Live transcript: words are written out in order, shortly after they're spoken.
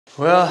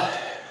Well,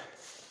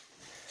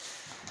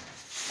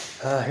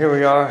 here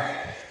we are.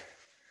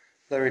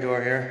 Larry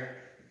Dorr here.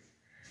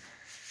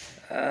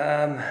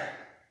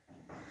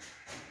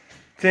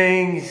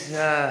 Things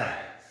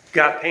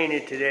got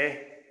painted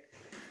today,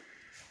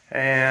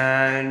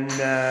 and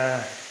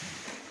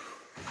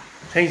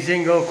things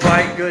didn't go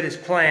quite good as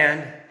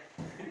planned.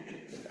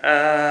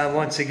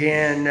 Once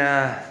again,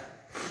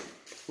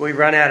 we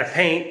run out of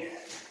paint,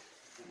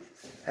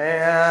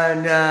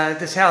 and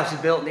this house was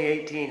built in the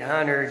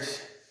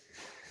 1800s.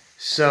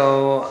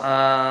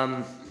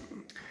 So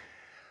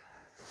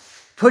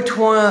put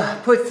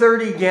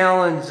 30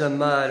 gallons of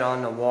mud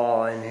on the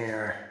wall in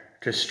here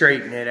to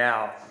straighten it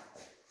out.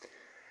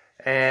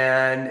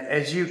 And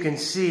as you can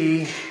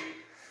see,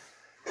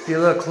 if you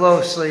look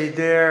closely,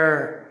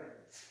 there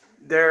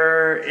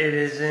it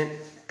isn't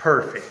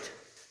perfect.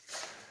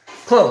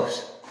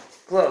 Close,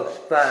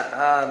 but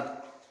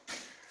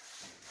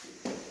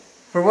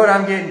for what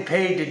I'm getting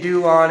paid to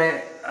do on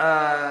it,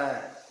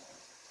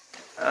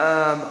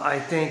 I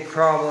think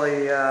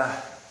probably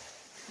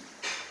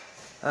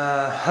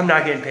I'm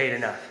not getting paid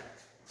enough.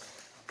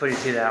 Put it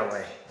to you that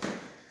way.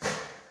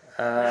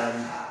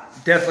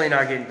 Definitely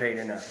not getting paid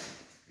enough.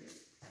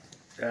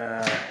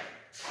 A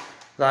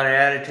lot of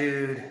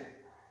attitude,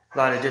 a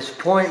lot of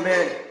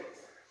disappointment,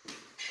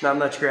 not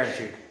much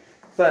gratitude.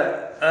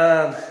 But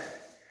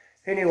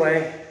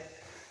anyway,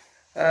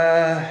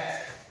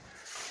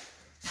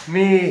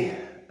 me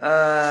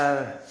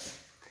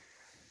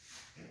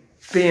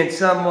being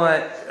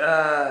somewhat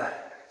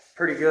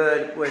pretty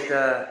good with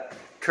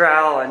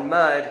trowel and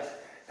mud,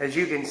 as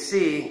you can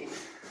see,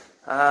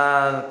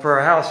 for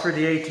a house for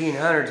the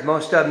 1800s,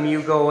 most of them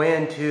you go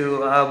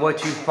into,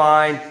 what you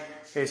find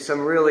is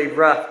some really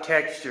rough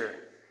texture.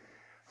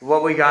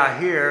 What we got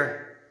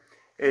here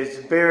is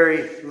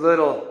very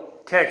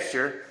little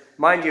texture.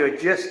 Mind you,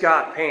 it just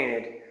got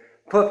painted.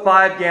 Put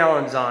 5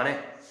 gallons on it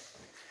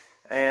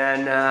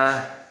and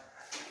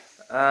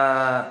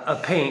a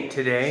paint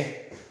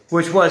today,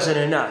 which wasn't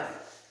enough.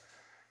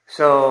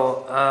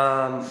 So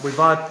we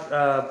bought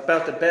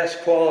about the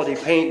best quality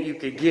paint you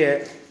could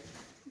get.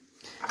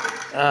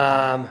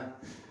 Right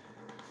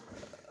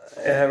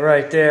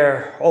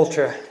there,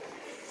 Ultra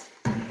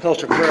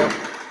Pro.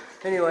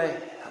 Anyway,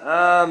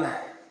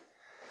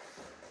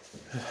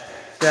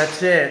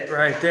 that's it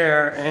right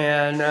there.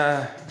 And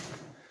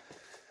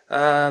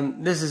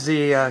this is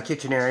the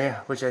kitchen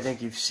area, which I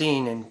think you've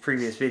seen in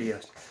previous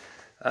videos.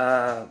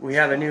 We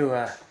have a new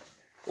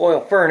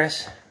oil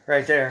furnace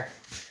right there.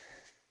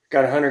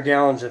 Got 100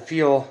 gallons of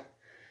fuel.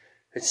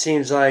 It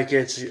seems like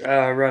it's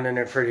running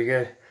it pretty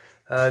good.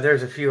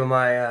 There's a few of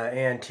my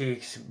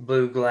antiques,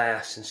 blue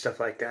glass and stuff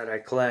like that I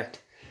collect.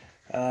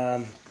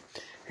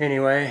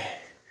 Anyway,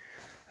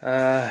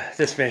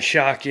 this may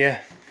shock you.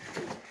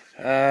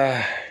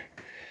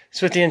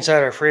 It's what the inside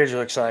of our fridge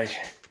looks like,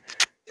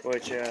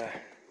 which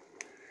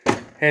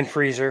and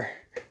freezer,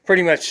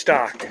 pretty much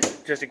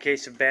stocked, just in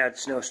case of bad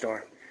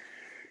snowstorm.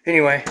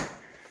 Anyway,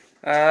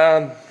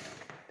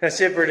 that's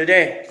it for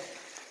today.